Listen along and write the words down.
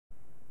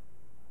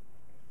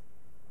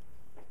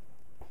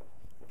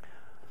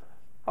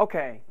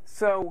Okay,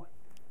 so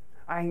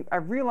I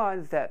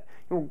realized that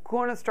we're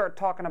going to start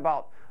talking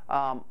about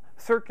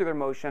circular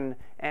motion,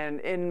 and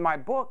in my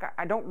book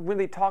I don't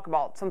really talk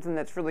about something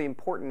that's really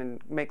important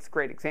and makes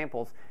great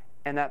examples,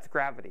 and that's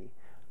gravity.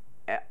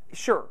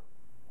 Sure,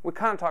 we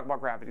kind of talk about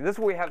gravity. This is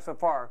what we have so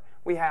far.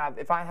 We have,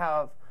 if I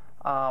have,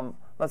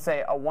 let's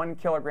say, a 1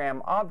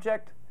 kilogram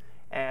object,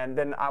 and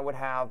then I would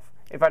have,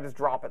 if I just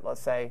drop it, let's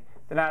say,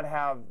 then I'd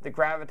have the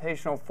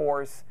gravitational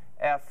force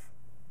F,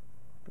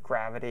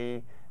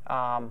 gravity,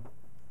 mg,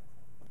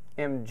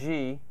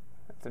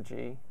 that's a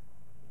g,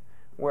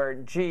 where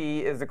g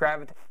is the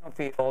gravitational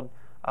field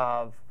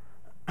of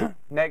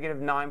negative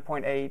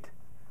 9.8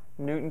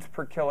 newtons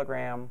per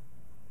kilogram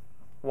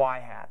y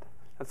hat.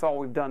 That's all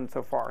we've done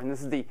so far. And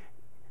this is the,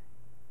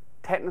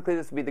 technically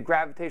this would be the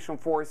gravitational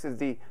force, is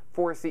the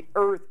force the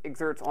Earth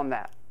exerts on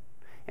that.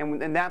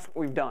 And that's what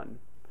we've done.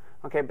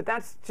 Okay, but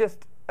that's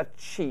just a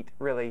cheat,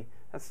 really.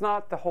 That's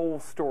not the whole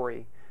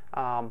story.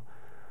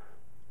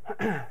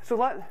 So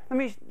let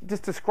me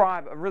just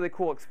describe a really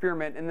cool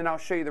experiment, and then I'll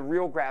show you the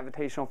real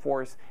gravitational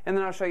force, and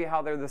then I'll show you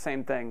how they're the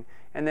same thing,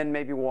 and then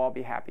maybe we'll all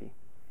be happy.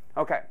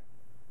 Okay.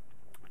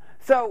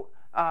 So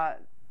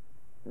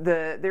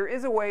there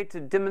is a way to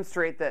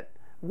demonstrate that.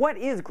 What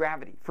is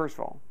gravity, first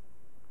of all?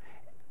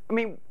 I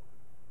mean,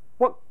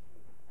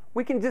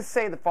 we can just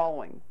say the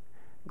following.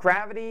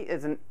 Gravity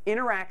is an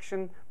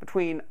interaction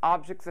between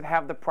objects that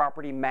have the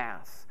property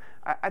mass.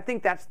 I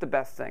think that's the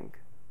best thing.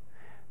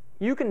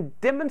 You can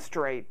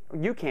demonstrate,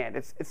 you can't,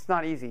 it's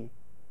not easy.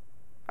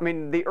 I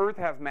mean, the Earth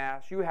has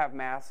mass, you have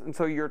mass, and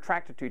so you're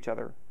attracted to each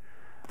other.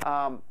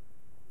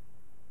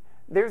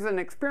 There's an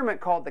experiment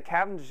called the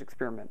Cavendish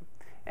experiment,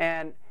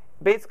 and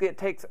basically it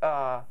takes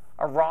a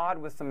rod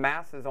with some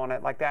masses on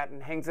it like that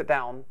and hangs it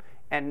down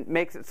and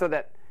makes it so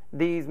that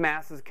these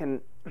masses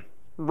can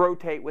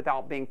rotate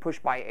without being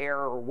pushed by air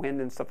or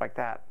wind and stuff like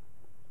that.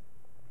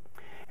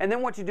 And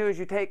then what you do is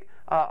you take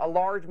a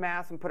large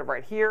mass and put it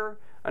right here,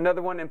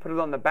 another one and put it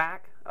on the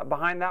back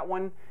behind that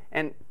one,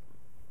 and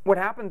what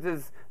happens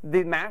is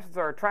the masses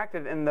are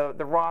attracted and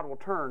the rod will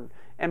turn.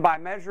 And by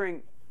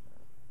measuring,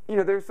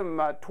 there's some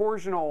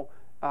torsional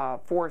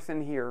force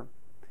in here.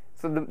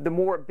 So the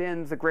more it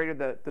bends, the greater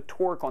the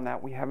torque on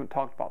that. We haven't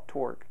talked about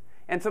torque.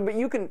 And so, but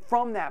you can,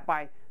 from that,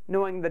 by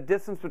knowing the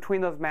distance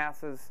between those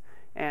masses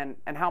and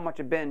how much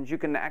it bends, you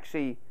can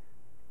actually,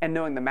 and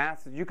knowing the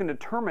masses, you can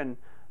determine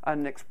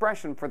an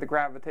expression for the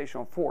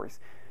gravitational force.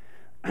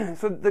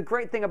 So the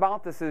great thing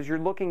about this is you're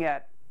looking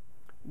at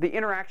the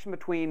interaction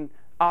between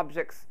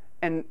objects,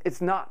 and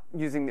it's not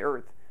using the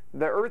Earth.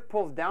 The Earth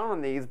pulls down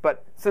on these,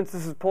 but since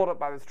this is pulled up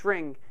by the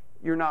string,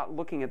 you're not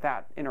looking at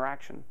that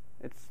interaction.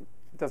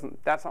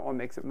 That's not what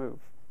makes it move.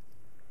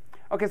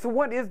 Okay, so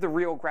what is the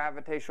real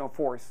gravitational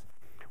force?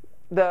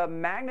 The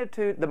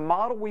magnitude, the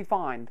model we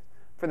find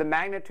for the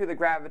magnitude of the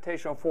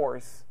gravitational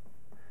force,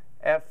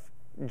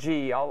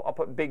 Fg, I'll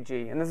put big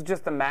G, and this is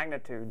just the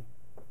magnitude,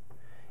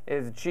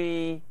 is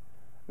G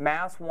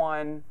mass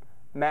 1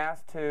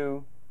 mass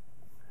 2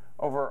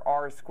 over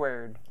r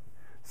squared.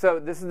 So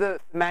this is the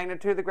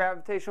magnitude of the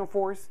gravitational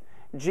force.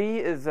 G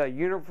is a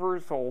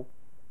universal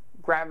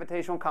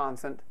gravitational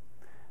constant.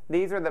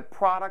 These are the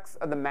products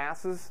of the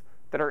masses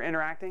that are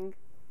interacting.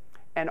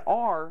 And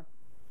r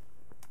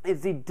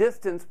is the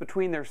distance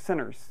between their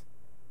centers.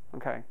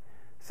 Okay,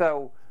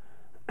 so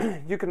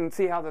you can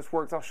see how this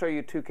works. I'll show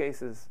you two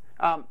cases.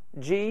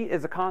 G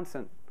is a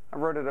constant. I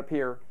wrote it up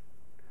here.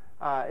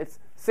 It's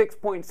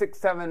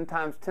 6.67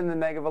 times 10 to the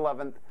negative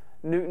 11th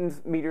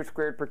newtons meters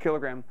squared per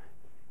kilogram.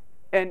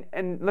 And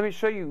let me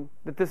show you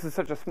that this is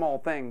such a small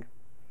thing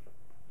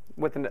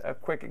with a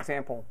quick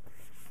example.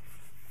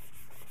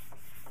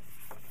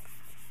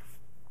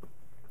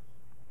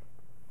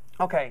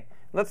 Okay,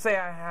 let's say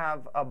I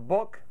have a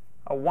book,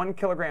 a 1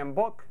 kilogram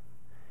book,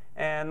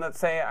 and let's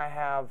say I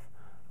have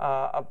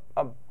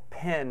a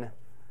pen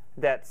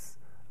that's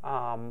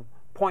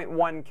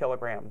 0.1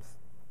 kilograms.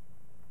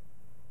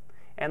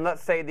 And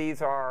let's say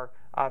these are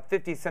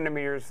 50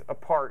 centimeters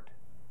apart,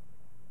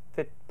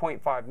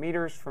 0.5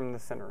 meters from the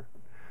center.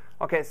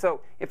 Okay, so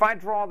if I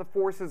draw the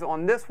forces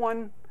on this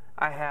one,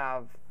 I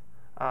have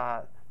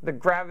the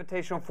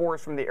gravitational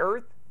force from the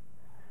Earth,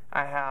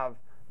 I have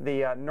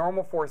the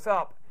normal force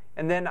up,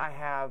 and then I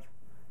have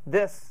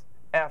this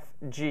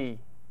Fg.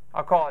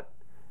 I'll call it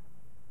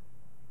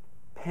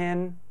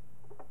pen,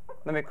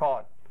 let me call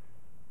it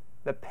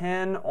the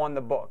pen on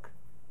the book.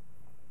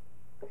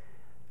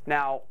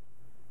 Now,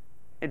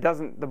 it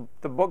doesn't,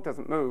 the book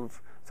doesn't move,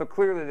 so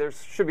clearly there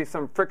should be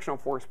some frictional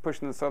force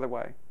pushing this other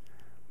way.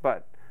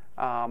 But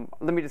I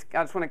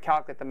just want to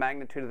calculate the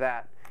magnitude of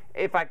that.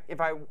 If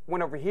I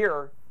went over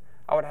here,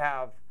 I would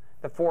have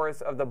the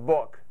force of the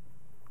book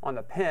on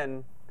the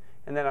pen,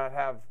 and then I'd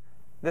have,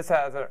 this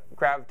has a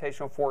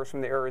gravitational force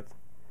from the Earth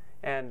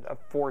and a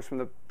force from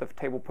the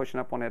table pushing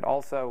up on it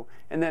also,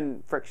 and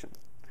then friction.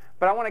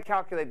 But I want to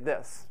calculate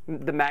this,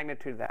 the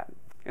magnitude of that.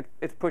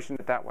 It's pushing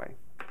it that way.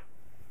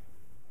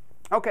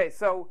 Okay,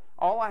 so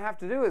all I have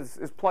to do is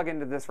plug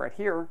into this right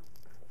here.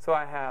 So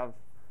I have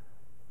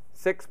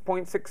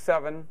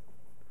 6.67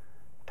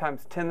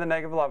 times 10 to the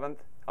negative 11th.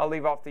 I'll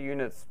leave off the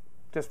units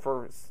just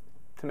to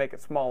make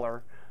it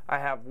smaller. I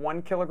have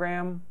 1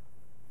 kilogram,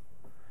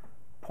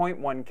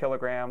 0.1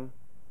 kilogram,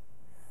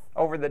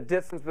 over the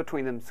distance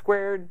between them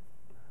squared,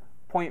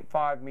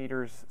 0.5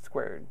 meters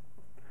squared.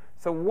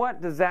 So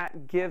what does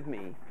that give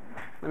me?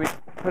 Let me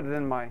put it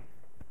in my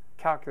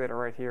calculator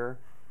right here.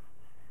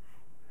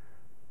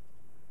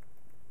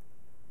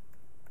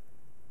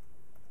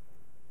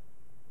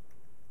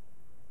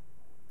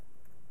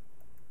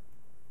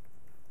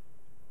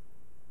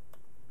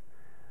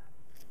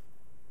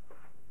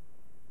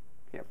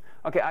 Yep.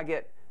 Okay, I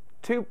get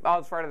I'll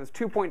just write it as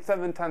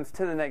 2.7 times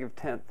 10 to the negative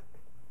 10th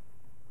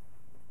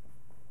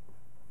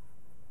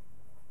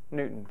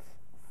newtons.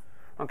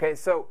 Okay,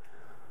 so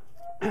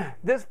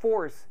this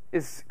force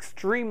is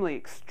extremely,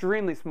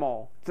 extremely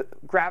small.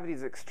 Gravity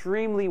is an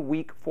extremely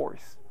weak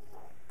force.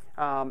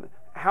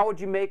 How would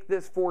you make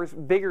this force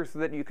bigger so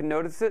that you can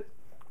notice it?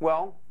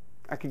 Well,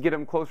 I could get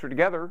them closer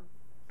together,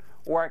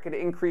 or I could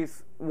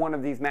increase one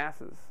of these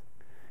masses.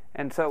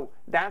 And so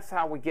that's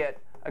how we get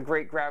a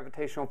great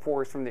gravitational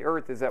force from the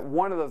Earth, is that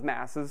one of those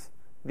masses,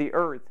 the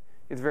Earth,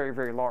 is very,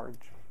 very large.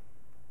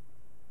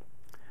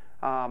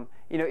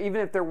 Even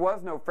if there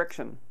was no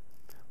friction,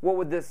 what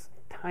would this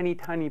tiny,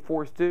 tiny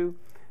force do?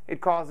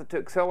 It'd cause it to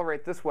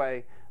accelerate this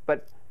way,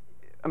 but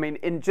I mean,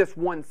 in just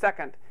 1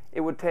 second, it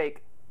would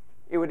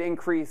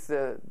increase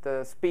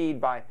the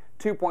speed by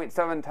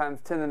 2.7 times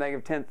 10 to the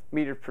negative 10th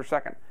meters per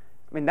second.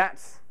 I mean,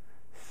 that's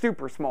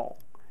super small.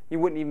 You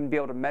wouldn't even be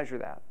able to measure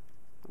that.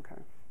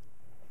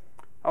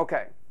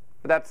 Okay,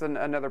 but that's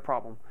another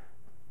problem.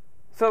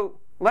 So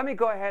let me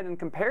go ahead and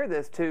compare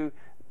this to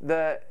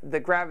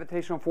the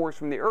gravitational force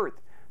from the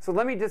Earth. So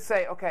let me just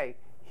say, okay,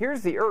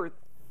 here's the Earth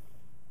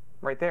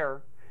right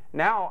there.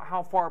 Now,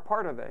 how far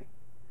apart are they?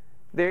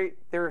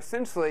 They're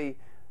essentially,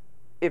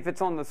 if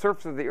it's on the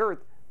surface of the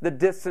Earth, the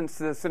distance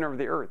to the center of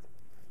the Earth,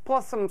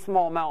 plus some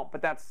small amount,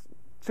 but that's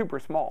super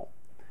small.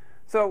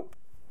 So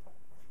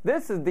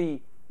this is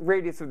the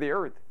radius of the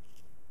Earth,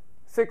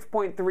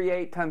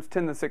 6.38 times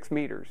 10 to the 6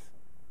 meters.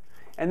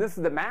 And this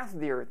is the mass of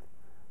the Earth,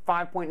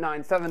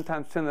 5.97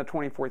 times 10 to the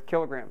 24th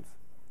kilograms.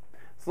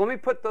 So let me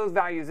put those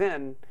values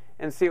in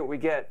and see what we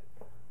get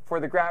for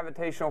the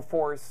gravitational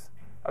force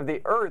of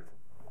the Earth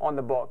on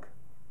the book,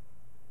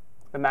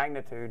 the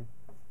magnitude.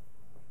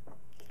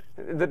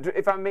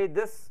 If I made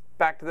this,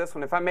 back to this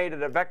one, if I made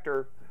it a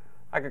vector,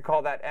 I could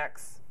call that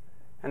x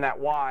and that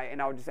y,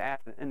 and I would just add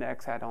an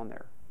x hat on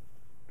there.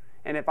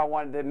 And if I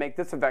wanted to make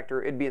this a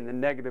vector, it'd be in the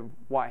negative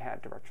y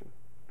hat direction.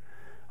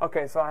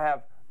 Okay, so I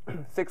have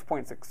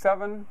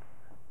 6.67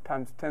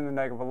 times 10 to the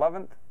negative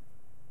 11th.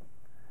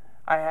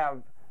 I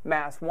have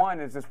mass 1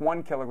 is just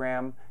 1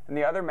 kilogram, and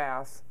the other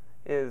mass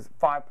is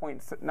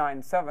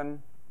 5.97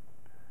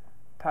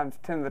 times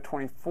 10 to the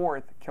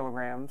 24th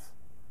kilograms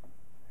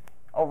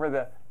over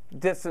the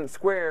distance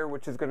squared,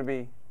 which is going to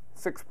be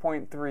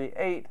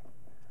 6.38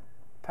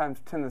 times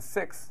 10 to the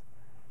 6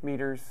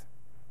 meters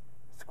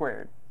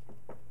squared.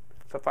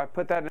 So if I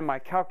put that in my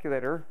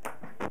calculator,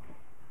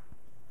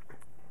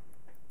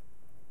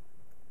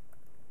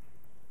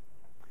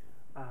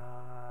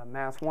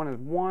 mass 1 is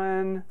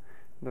 1,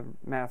 the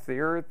mass of the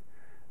Earth,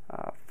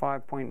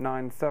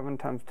 5.97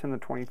 times 10 to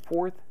the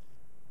 24th.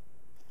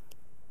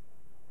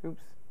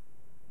 Oops.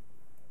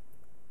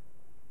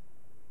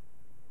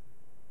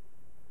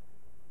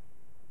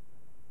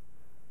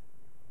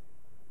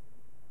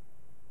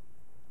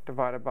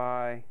 Divided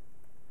by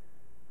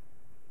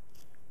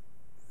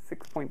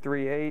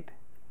 6.38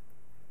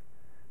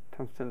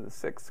 times 10 to the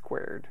 6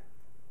 squared.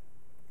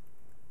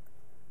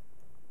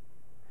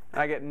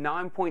 And I get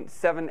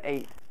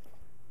 9.78.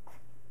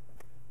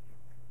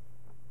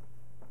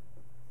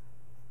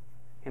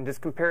 And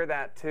just compare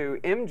that to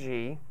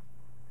mg.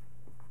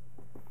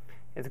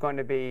 It's going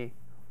to be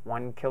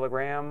 1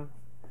 kilogram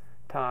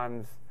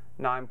times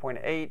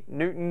 9.8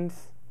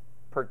 newtons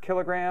per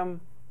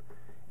kilogram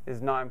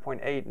is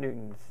 9.8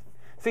 newtons.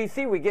 So you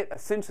see we get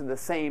essentially the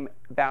same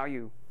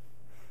value.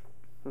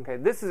 Okay,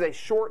 this is a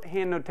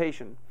shorthand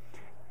notation.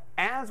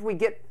 As we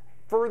get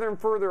further and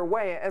further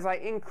away, as I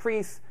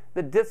increase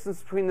the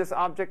distance between this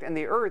object and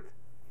the Earth,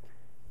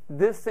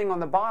 this thing on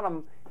the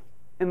bottom,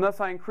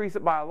 unless I increase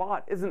it by a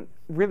lot, isn't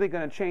really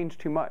going to change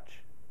too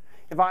much.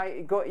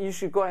 You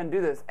should go ahead and do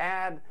this.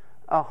 Add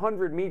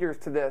 100 meters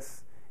to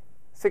this,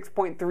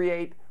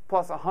 6.38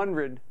 plus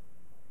 100,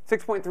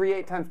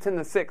 6.38 times 10 to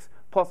the 6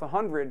 plus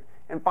 100,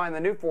 and find the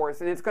new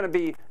force, and it's going to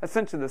be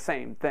essentially the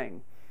same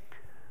thing.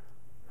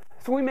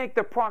 So we make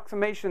the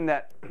approximation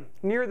that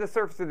near the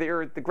surface of the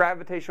Earth, the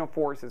gravitational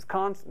force is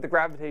constant, the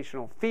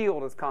gravitational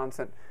field is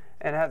constant,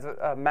 and has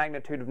a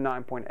magnitude of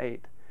 9.8.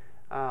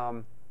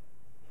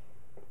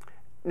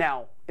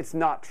 Now, it's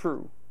not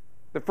true.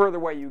 The further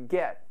away you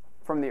get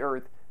from the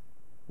Earth,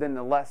 then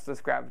the less this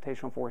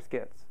gravitational force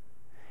gets.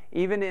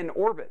 Even in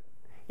orbit,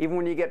 even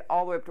when you get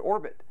all the way up to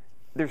orbit,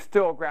 there's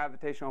still a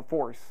gravitational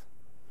force.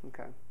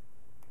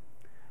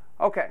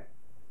 Okay.